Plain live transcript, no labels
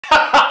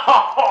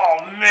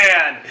Oh,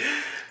 man.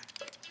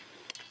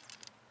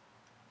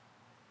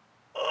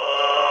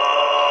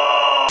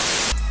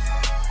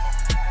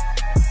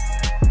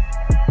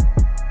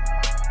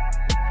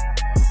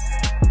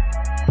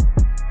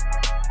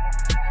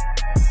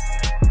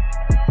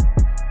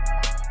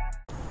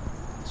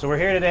 So we're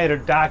here today to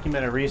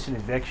document a recent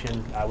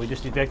eviction. We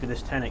just evicted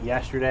this tenant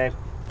yesterday.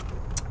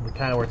 We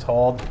kind of were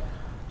told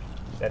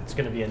that it's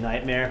going to be a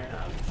nightmare.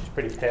 She's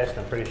pretty pissed.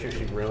 I'm pretty sure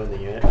she ruined the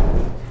unit.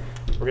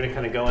 We're going to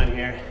kind of go in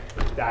here,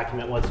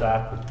 document what's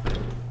up,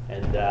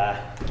 and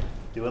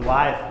do it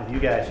live with you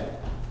guys.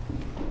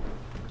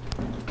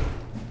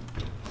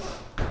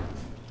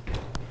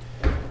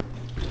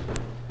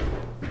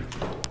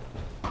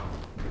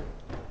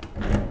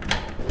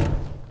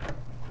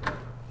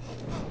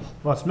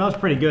 Well, it smells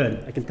pretty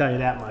good, I can tell you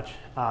that much.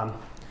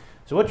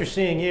 So what you're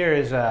seeing here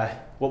is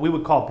what we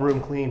would call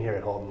broom clean here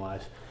at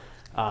HoltonWise.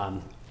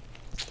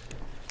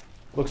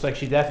 Looks like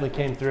she definitely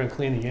came through and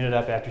cleaned the unit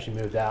up after she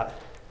moved out.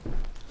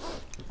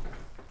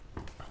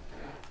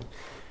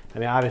 I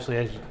mean, obviously,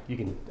 as you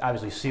can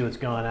obviously see what's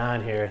going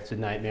on here, it's a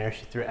nightmare.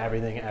 She threw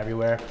everything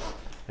everywhere,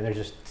 and there's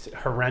just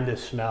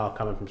horrendous smell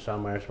coming from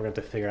somewhere, so we're going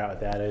to have to figure out what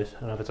that is. I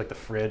don't know if it's like the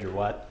fridge or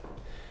what.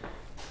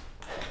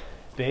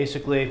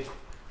 Basically,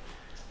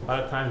 a lot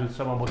of times when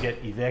someone will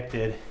get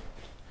evicted,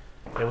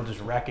 they will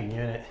just wreck a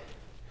unit,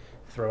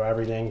 throw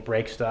everything,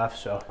 break stuff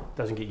so it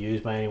doesn't get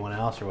used by anyone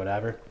else or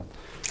whatever.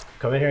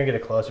 Come in here and get a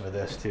close-up of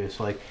this too.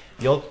 So like,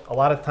 you'll a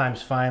lot of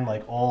times find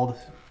like old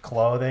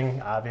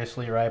clothing,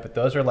 obviously, right? But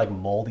those are like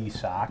moldy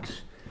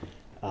socks.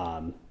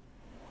 I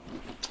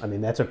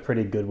mean, that's a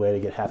pretty good way to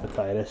get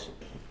hepatitis.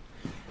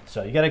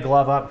 So you got to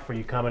glove up before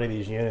you come into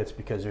these units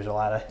because there's a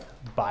lot of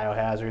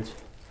biohazards.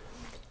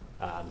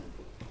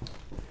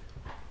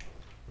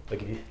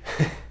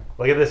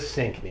 Look at this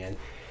sink, man.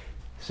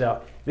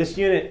 So this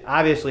unit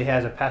obviously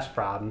has a pest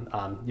problem.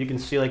 You can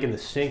see like in the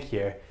sink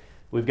here,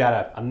 we've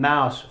got a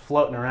mouse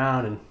floating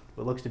around in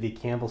what looks to be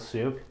Campbell's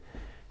soup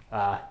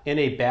in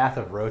a bath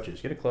of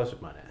roaches. Get a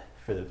close-up on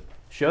it.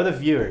 Show the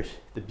viewers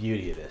the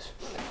beauty of this.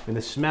 I mean,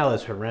 the smell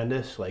is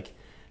horrendous. Like,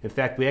 in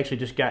fact, we actually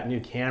just got new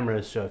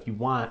cameras, so if you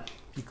want,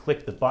 if you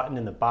click the button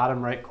in the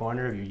bottom right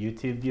corner of your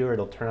YouTube viewer,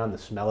 it'll turn on the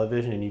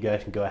smell-o-vision, and you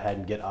guys can go ahead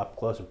and get up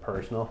close and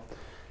personal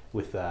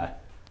with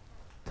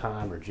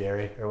Tom or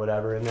Jerry or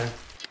whatever in there.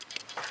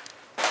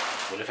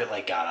 What if it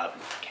like got up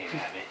and came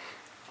at me?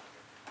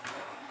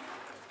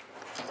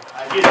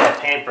 I'd use that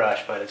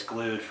paintbrush, but it's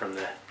glued from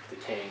the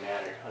decaying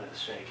matter under the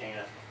sink. Hang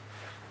on.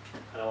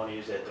 I don't want to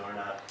use that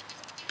doorknob.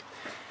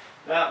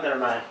 Well, never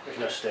mind. There's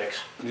no sticks.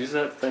 Use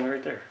that thing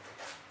right there.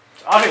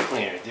 It's oven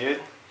cleaner,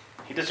 dude.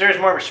 He deserves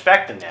more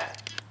respect than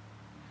that.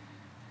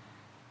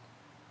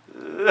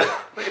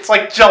 It's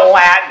like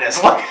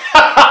gelatinous. Look.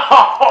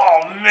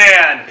 Oh,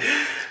 man.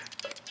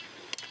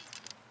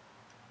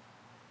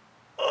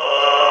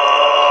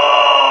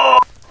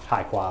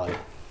 High quality.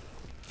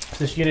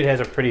 This unit has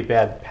a pretty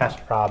bad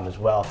pest problem as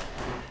well.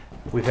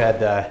 We've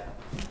had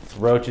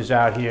roaches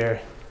out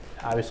here,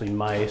 obviously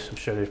mice. I'm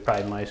sure there's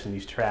probably mice in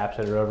these traps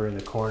that are over in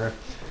the corner,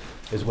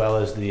 as well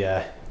as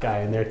the guy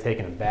in there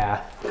taking a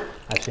bath.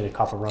 I've seen a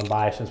couple run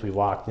by since we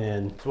walked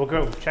in. So we'll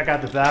go check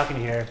out the balcony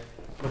here.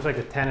 Looks like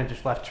the tenant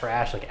just left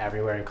trash like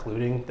everywhere,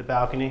 including the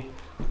balcony.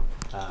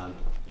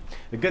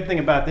 The good thing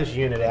about this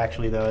unit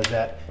actually though is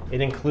that it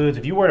includes,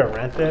 if you were to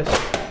rent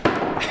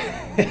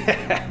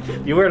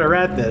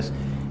this,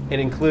 it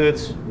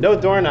includes no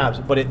doorknobs,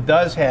 but it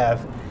does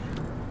have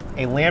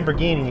a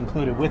Lamborghini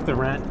included with the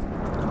rent.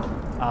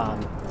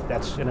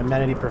 That's an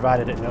amenity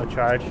provided at no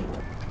charge.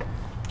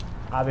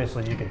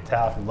 Obviously, you can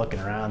tell from looking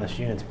around, this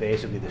unit's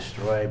basically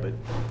destroyed, but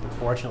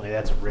unfortunately,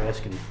 that's a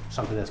risk and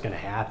something that's going to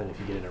happen if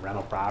you get into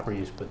rental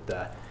properties. But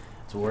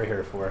that's what we're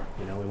here for.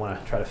 You know, we want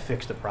to try to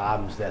fix the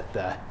problems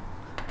that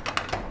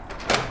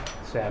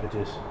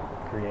savages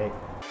create.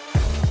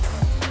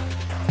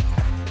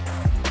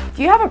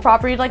 Do you have a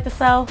property you'd like to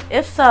sell?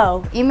 If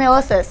so, email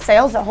us at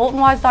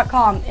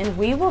sales@HoltonWise.com and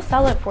we will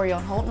sell it for you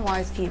on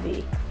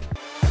HoltonWiseTV.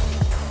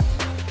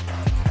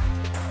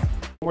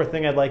 One more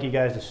thing I'd like you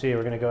guys to see,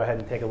 we're going to go ahead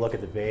and take a look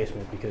at the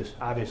basement because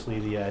obviously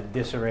the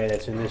disarray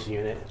that's in this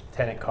unit,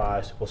 tenant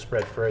caused, will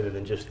spread further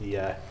than just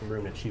the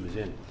room that she was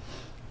in.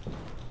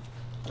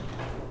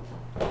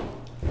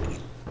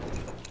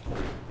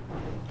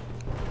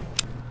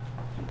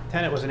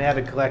 Tenant was an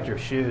avid collector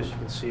of shoes. You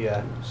can see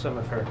some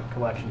of her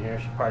collection here.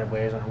 She parted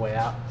ways on her way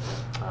out.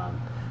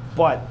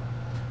 But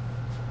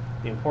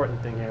the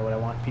important thing here, what I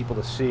want people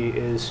to see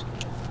is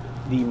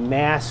the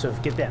mass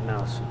of, get that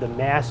mouse, the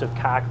mass of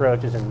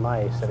cockroaches and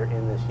mice that are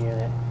in this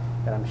unit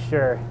that I'm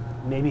sure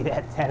maybe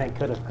that tenant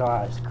could have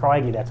caused.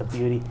 Crikey, that's a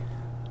beauty.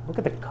 Look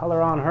at the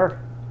color on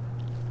her.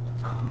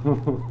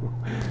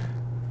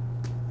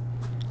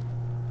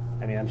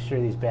 I mean, I'm sure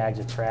these bags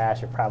of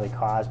trash are probably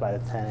caused by the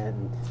tenant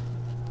and,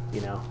 you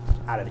know,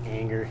 out of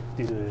anger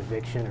due to the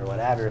eviction or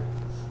whatever.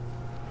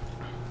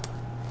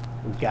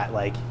 We've got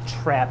like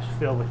traps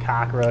filled with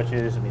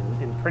cockroaches. I mean,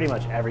 in pretty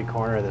much every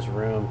corner of this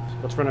room.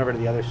 Let's run over to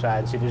the other side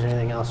and see if there's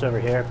anything else over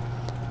here.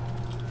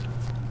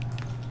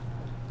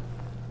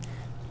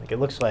 Like Like it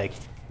looks like,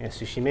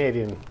 so she may have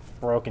even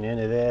broken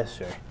into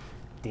this or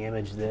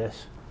damaged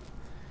this.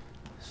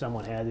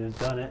 Someone had to have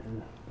done it,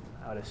 and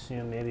I would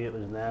assume maybe it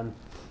was them.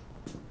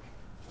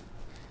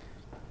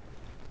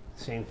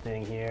 Same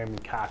thing here. I mean,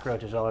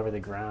 cockroaches all over the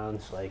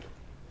grounds. Like,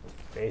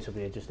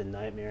 basically, it's just a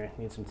nightmare.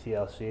 Need some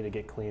TLC to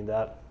get cleaned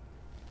up.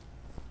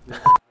 Well,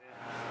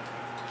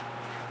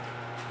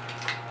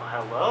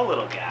 hello,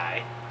 little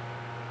guy.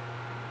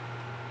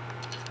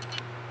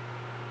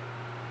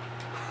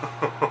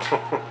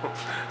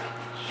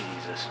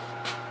 Jesus.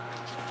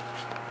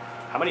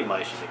 How many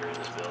mice do you think are in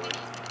this building?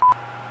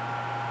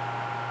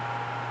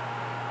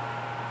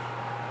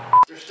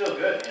 They're still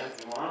good, man.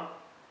 You want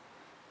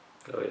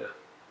them? Oh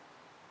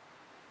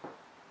yeah.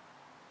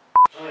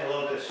 Only a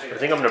little bit of cigarette. I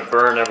think I'm gonna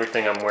burn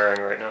everything I'm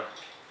wearing right now.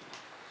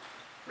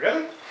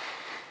 Really?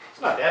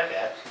 It's not that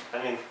bad.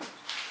 I mean,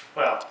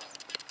 well,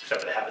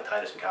 except for the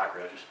hepatitis and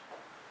cockroaches.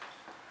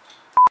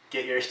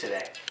 Get yours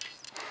today.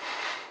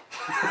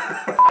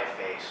 My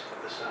face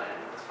with the sign.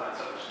 Let's find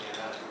something to stand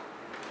out.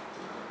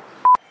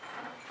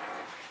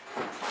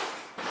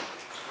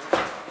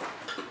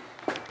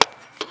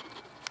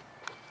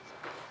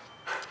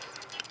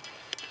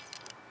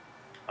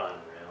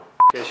 Unreal.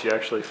 In case you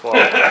actually fall.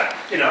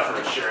 You know, for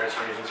insurance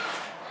reasons.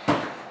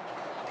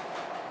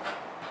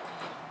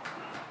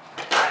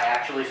 If I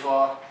actually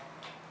fall,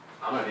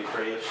 I'm gonna be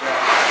pretty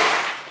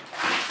upset.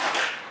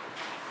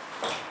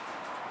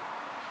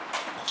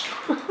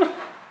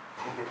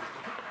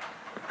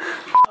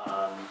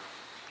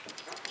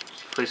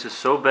 This place is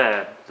so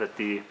bad that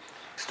the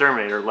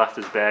exterminator left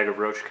his bag of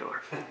roach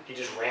killer. He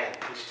just ran.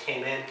 He just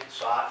came in,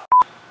 saw it.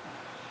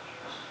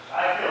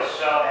 I feel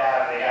so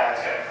bad for the guy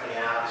that's gotta clean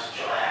out this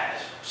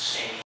Gillette, this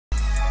sink.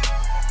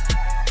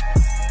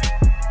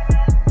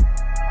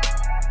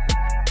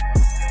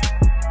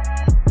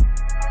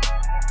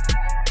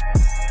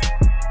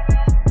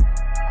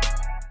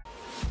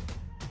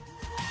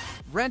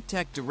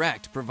 Rentec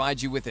Direct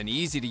provides you with an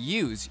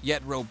easy-to-use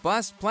yet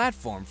robust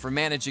platform for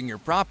managing your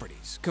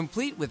properties,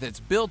 complete with its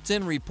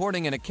built-in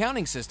reporting and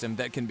accounting system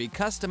that can be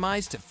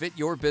customized to fit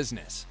your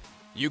business.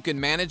 You can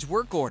manage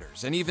work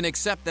orders and even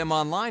accept them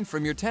online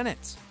from your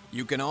tenants.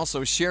 You can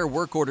also share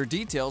work order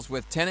details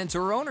with tenants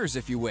or owners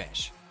if you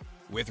wish.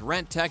 With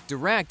Rentec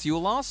Direct, you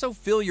will also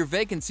fill your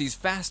vacancies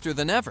faster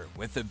than ever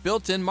with the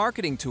built-in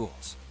marketing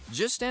tools.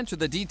 Just enter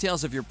the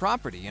details of your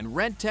property and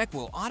Rentec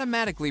will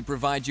automatically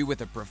provide you with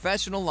a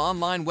professional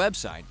online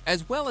website,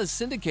 as well as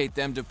syndicate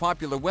them to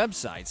popular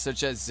websites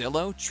such as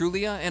Zillow,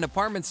 Trulia, and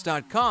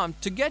Apartments.com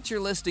to get your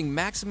listing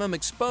maximum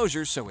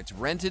exposure so it's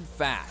rented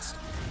fast.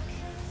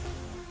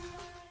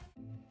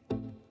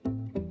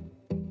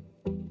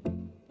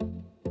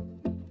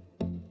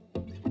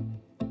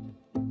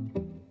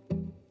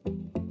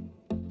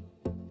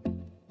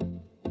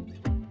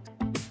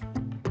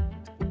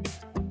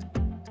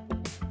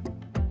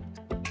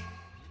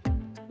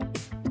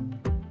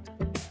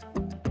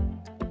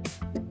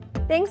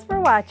 Thanks for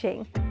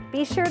watching.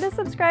 Be sure to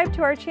subscribe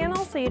to our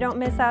channel so you don't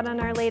miss out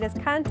on our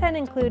latest content,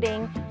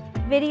 including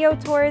video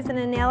tours and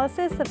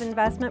analysis of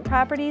investment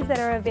properties that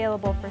are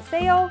available for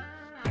sale,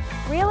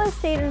 real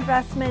estate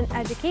investment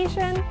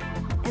education,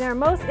 and our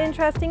most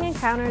interesting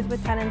encounters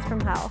with tenants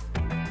from hell.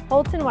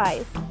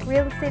 HoltonWise,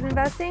 real estate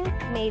investing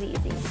made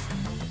easy.